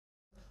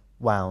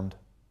wound.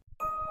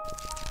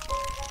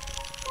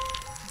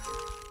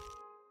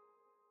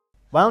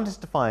 Wound is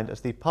defined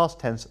as the past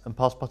tense and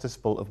past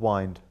participle of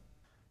wind.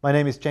 My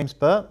name is James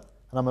Burt,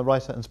 and I'm a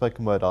writer and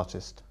spoken word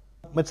artist.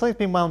 When something's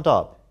been wound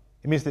up,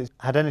 it means that it's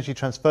had energy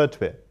transferred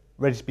to it,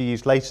 ready to be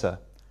used later.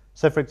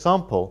 So for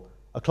example,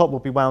 a clock will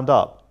be wound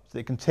up so that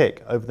it can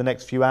tick over the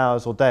next few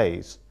hours or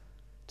days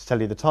to tell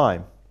you the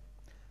time.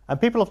 And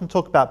people often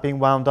talk about being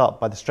wound up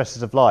by the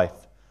stresses of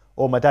life,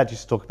 or my dad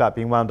used to talk about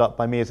being wound up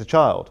by me as a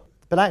child.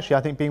 But actually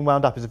I think being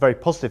wound up is a very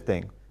positive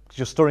thing, because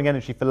you're storing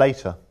energy for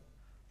later.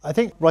 I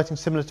think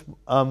writing's similar to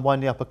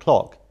winding up a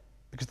clock,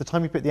 because the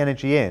time you put the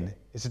energy in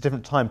is a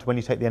different time to when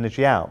you take the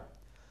energy out.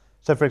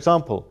 So for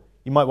example,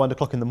 you might wind a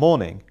clock in the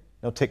morning, and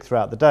it'll tick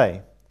throughout the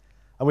day.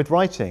 And with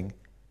writing,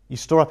 you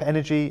store up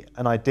energy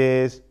and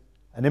ideas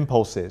and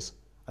impulses,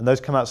 and those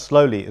come out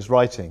slowly as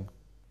writing.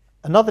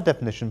 Another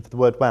definition for the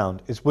word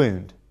wound is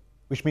wound,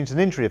 which means an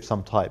injury of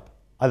some type,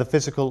 either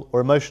physical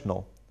or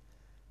emotional.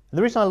 And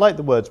the reason I like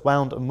the words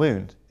wound and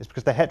wound is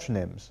because they're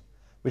heteronyms,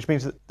 which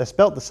means that they're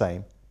spelt the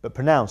same, but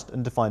pronounced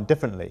and defined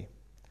differently.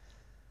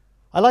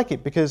 I like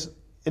it because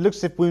it looks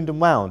as if wound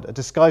and wound are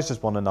disguised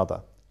as one another.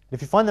 And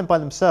if you find them by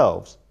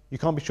themselves, you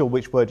can't be sure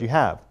which word you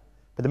have.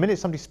 But the minute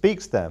somebody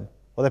speaks them,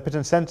 or they put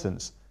in a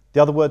sentence,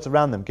 the other words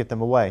around them give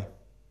them away.